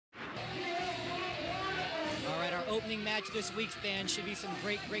opening match this week's band should be some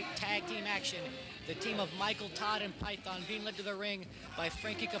great tag team action. The team of Michael, Todd, and Python being led to the ring by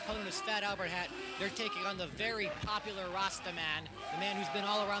Frankie Capone in his Fat Albert hat. They're taking on the very popular Rastaman, the man who's been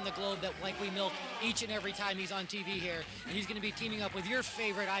all around the globe that like we milk each and every time he's on TV here. And he's going to be teaming up with your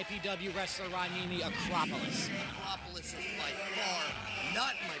favorite IPW wrestler, Niemi, Acropolis. Acropolis is by far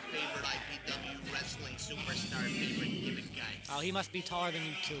not my favorite IPW wrestling superstar favorite gimmick guy. Oh, he must be taller than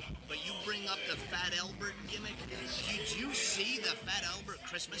you two. But you bring up the Fat Albert gimmick. Did you see the Fat Albert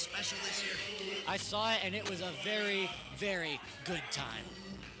Christmas special this year? I saw it, and it was a very good time.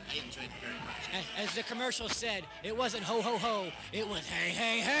 I enjoyed it very much. As the commercial said, it wasn't ho ho ho, it was hey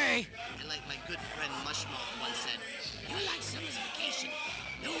hey hey. And like my good friend Mushmouth once said, you like summer's vacation?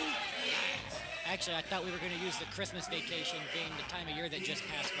 No, yes. Actually, I thought we were going to use the Christmas vacation being the time of year that just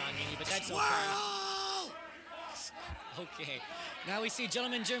passed, Niemi, but that's Squirrel! Okay. Now we see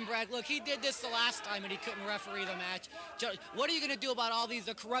Gentleman Jim Bragg. Look, he did this the last time and he couldn't referee the match. What are you going to do about all the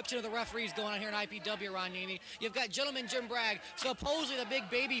corruption of the referees going on here in IPW, Niemi? You've got Gentleman Jim Bragg, supposedly the big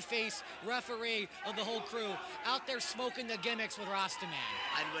babyface referee of the whole crew, out there smoking the gimmicks with Rastaman.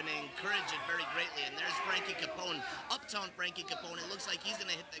 I'm going to encourage it very greatly. And there's Frankie Capone, Uptown Frankie Capone. It looks like he's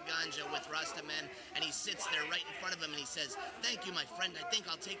going to hit the ganja with Rastaman, and he sits there right in front of him and he says, thank you, my friend. I think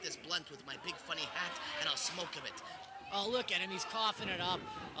I'll take this blunt with my big funny hat and I'll smoke of it. Oh, look at him. He's coughing it up.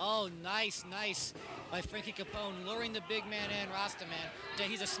 Oh, nice by Frankie Capone, luring the big man in, Rastaman.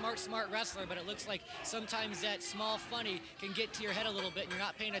 He's a smart wrestler, but it looks like sometimes that small funny can get to your head a little bit and you're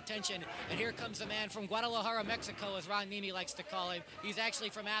not paying attention. And here comes a man from Guadalajara, Mexico, as Ron Niemi likes to call him. He's actually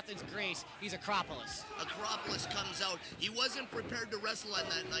from Athens, Greece. He's Acropolis. Acropolis comes out. He wasn't prepared to wrestle on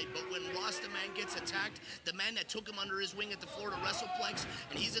that night, but when Rastaman gets attacked, the man that took him under his wing at the Florida WrestlePlex,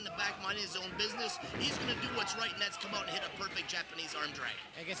 and he's in the back minding his own business, he's going to do what's right, and that's come out and hit a perfect Japanese arm drag.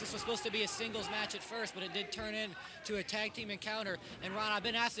 I guess this was supposed to be a singles match at first, but it did turn into a tag team encounter. And Ron, I've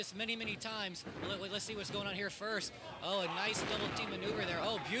been asked this many times. Let's see what's going on here first. Oh, a nice double team maneuver there.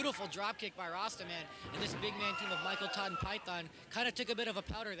 Oh, beautiful drop kick by Rastaman. And this big man team of Michael, Todd, and Python kind of took a bit of a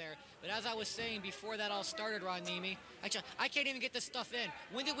powder there. But as I was saying before that all started, Ron Niemi, I can't even get this stuff in.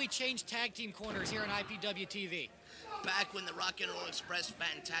 When did we change tag team corners here on IPW TV? Back when the Rock and Roll Express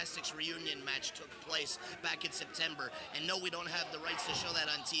Fantastics reunion match took place back in September. And no, we don't have the rights to show that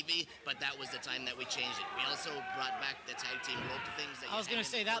on TV, but that was the time that we changed it. We also brought back the tag team rope things. I was going to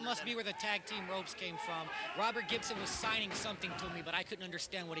say, that must be where the tag team ropes came from. Robert Gibson was signing something to me, but I couldn't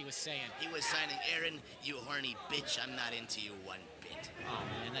understand what he was saying. He was signing, Aaron, you horny bitch, I'm not into you one bit. Oh,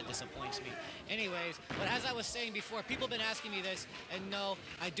 man, that disappoints me. Anyways, but as I was saying before, people have been asking me this, and no,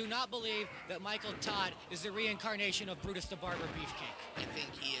 I do not believe that Michael Todd is the reincarnation of Brutus the Barber Beefcake. I think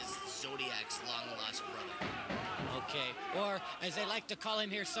he is Zodiac's long-lost brother. Okay, or as they like to call him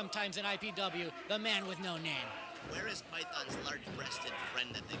here sometimes in IPW, the man with no name. Where is Python's large-breasted friend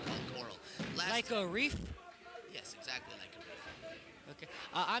that they call Coral? Like a reef? Yes, exactly like a reef. Okay,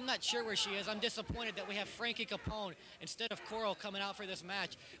 I'm not sure where she is. I'm disappointed that we have Frankie Capone instead of Coral coming out for this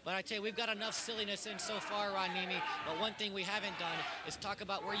match. But I tell you, we've got enough silliness in so far, Ron Niemi. But one thing we haven't done is talk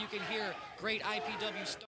about where you can hear great IPW stars.